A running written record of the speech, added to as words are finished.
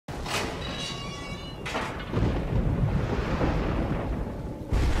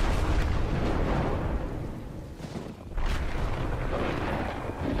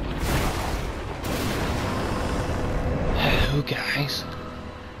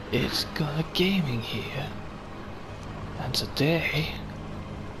It's Gunner Gaming here, and today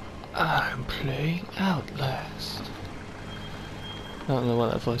I'm playing Outlast. I don't know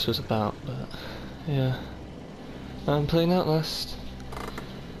what that voice was about, but yeah, I'm playing Outlast,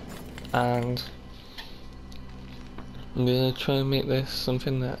 and I'm gonna try and make this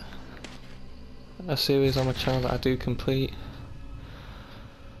something that a series on my channel that I do complete.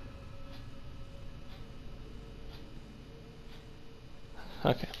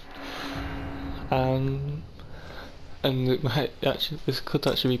 Okay. And it might actually, this could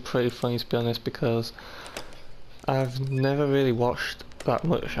actually be pretty funny to be honest, because I've never really watched that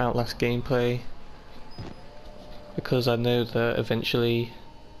much Outlast gameplay, because I know that eventually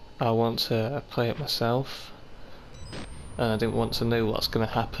I want to play it myself, and I didn't want to know what's going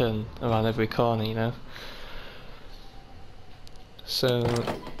to happen around every corner, you know. So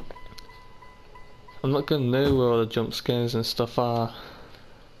I'm not going to know where all the jump scares and stuff are.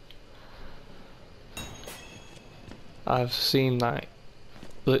 I've seen like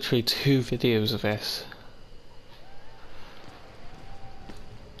literally 2 videos of this,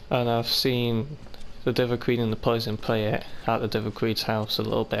 and I've seen the Devil Queen and the Poison play it at the Devil Queen's house a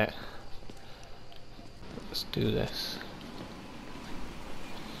little bit. Let's do this.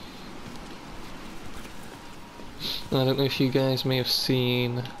 I don't know if you guys may have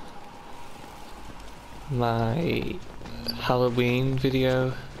seen my Halloween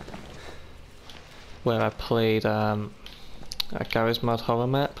video where I played a Garry's Mod horror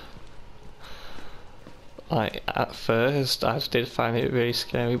map. Like, at first I did find it really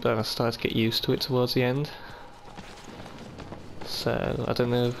scary, but I started to get used to it towards the end. So I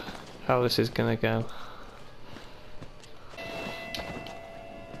don't know how this is gonna go.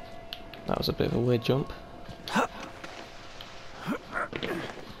 That was a bit of a weird jump.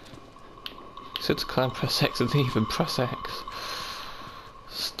 So to climb, press X, and didn't even press X.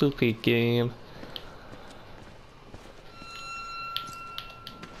 Stupid game.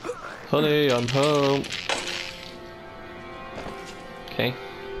 Honey, I'm home. Okay.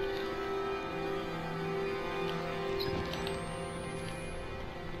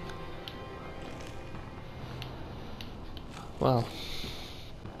 Wow.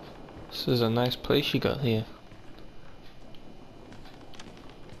 This is a nice place you got here.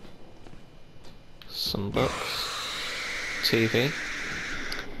 Some books. TV.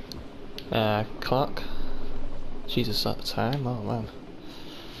 Clock. Jesus, at the time? Oh man.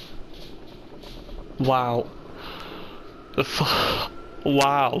 Wow.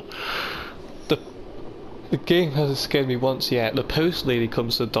 Wow. The game hasn't scared me once yet. The post lady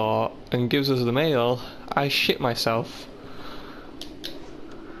comes to the door and gives us the mail. I shit myself.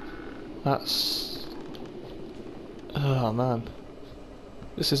 That's... oh man.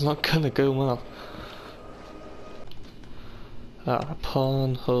 This is not gonna go well.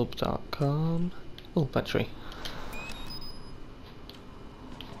 Pornhub.com. Oh, battery.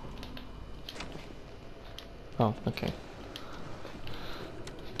 Oh, okay.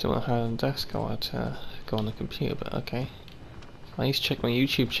 Don't want to hide on the desk, I want to go on the computer, but okay. I need to check my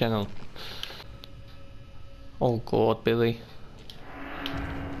YouTube channel. Oh god, Billy.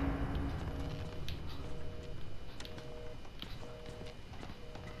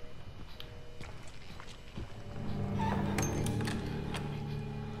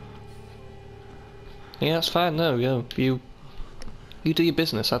 Yeah, that's fine, no, yo, you do your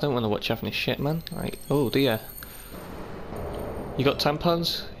business, I don't want to watch you having this shit, man. Like, oh dear. You got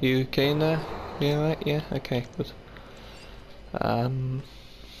tampons? You okay in there? Yeah, right, yeah, okay, good.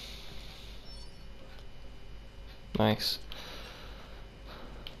 Nice.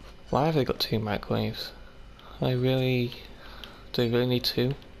 Why have they got 2 microwaves? Do I really need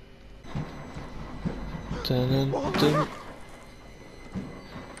 2? Dun dun dun.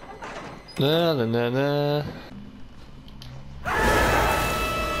 Na na na na.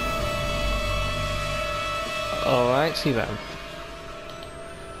 Alright, see then.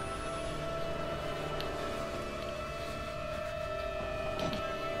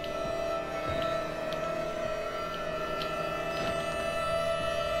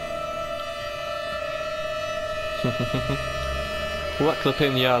 Whack the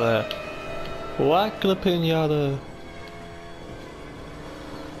pinata. Whack the pinata.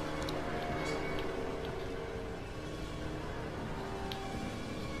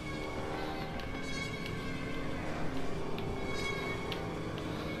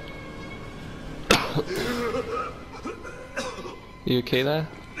 You okay there?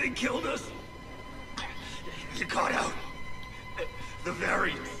 They killed us. You got out. The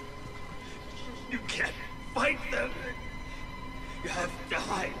variants. You can't fight them. You have to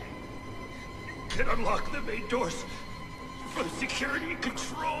hide. You can unlock the main doors for security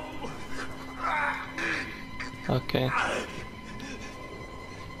control. Okay.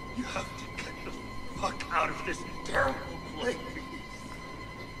 You have to get the fuck out of this terrible place.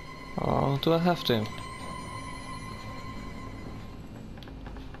 Oh, do I have to?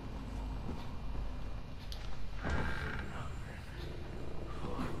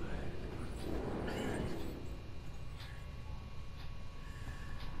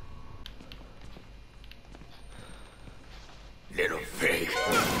 Little pig.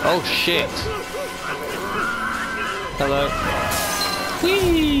 Oh shit! Hello.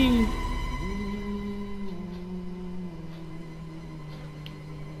 Whee!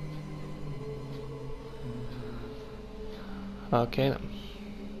 Okay then.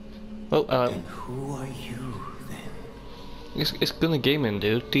 Oh, And who are you then? it's Gunner Gaming,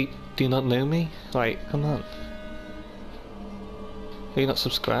 dude. Do you not know me? Like, come on. Are you not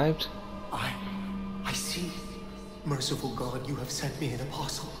subscribed? I see. Merciful God, you have sent me an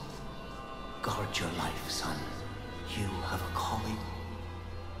apostle. Guard your life, son. You have a calling.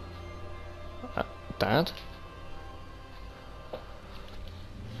 Dad?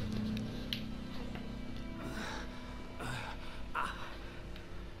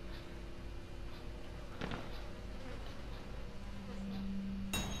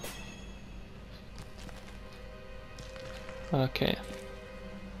 Okay.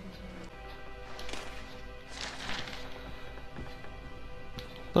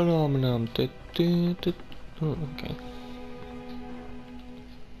 Oh, okay.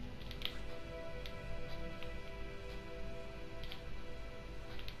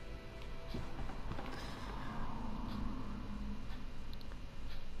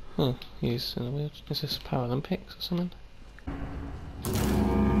 Huh, he's in a weird... Is this Paralympics or something?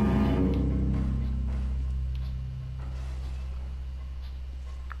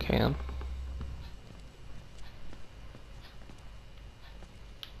 Okay,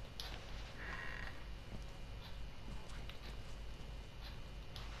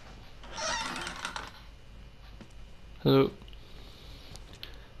 Hello.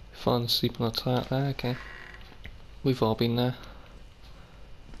 Falling asleep on the toilet there, okay. We've all been there.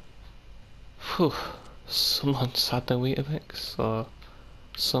 Whew. Someone's had their Weetabix, or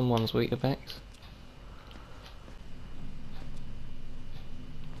someone's Weetabix.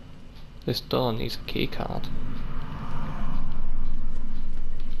 This door needs a key card.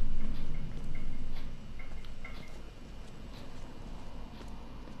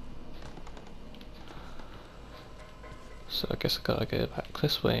 So I guess I gotta go back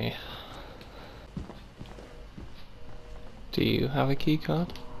this way. Do you have a key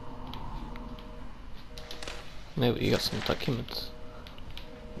card? No, but you got some documents.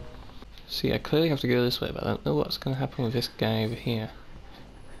 See, I clearly have to go this way, but I don't know what's gonna happen with this guy over here.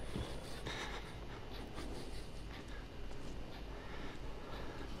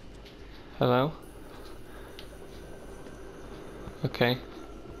 Hello? Okay.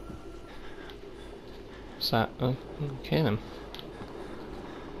 What's that? Oh, okay then.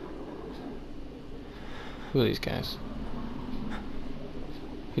 Who are these guys?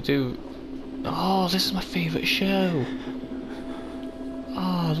 You do... Oh, this is my favourite show! Oh,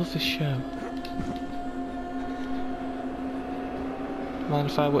 I love this show. Mind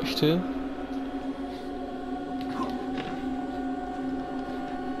if I watch too?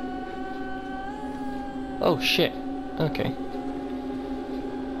 Oh shit, okay.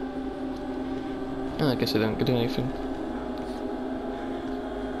 Oh, I guess I don't do anything.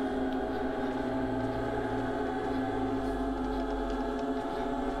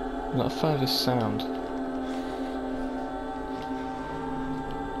 I'm not a fan of this sound.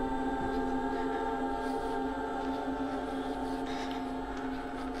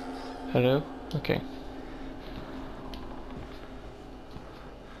 Hello? Okay.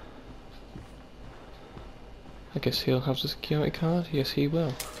 I guess he'll have the security card? Yes, he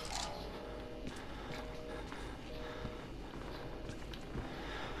will.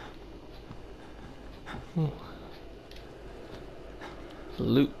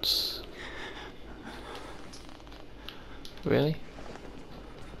 Loots. Really?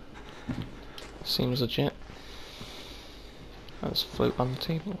 Seems legit. Let's float on the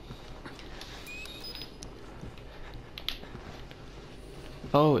table.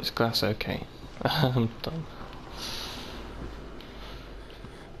 Oh, it's glass, okay. I'm done.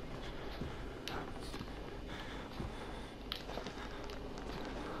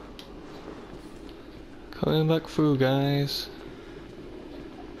 Coming back through, guys.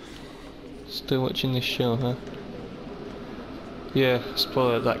 Still watching this show, huh? Yeah,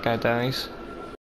 spoiler, that guy dies.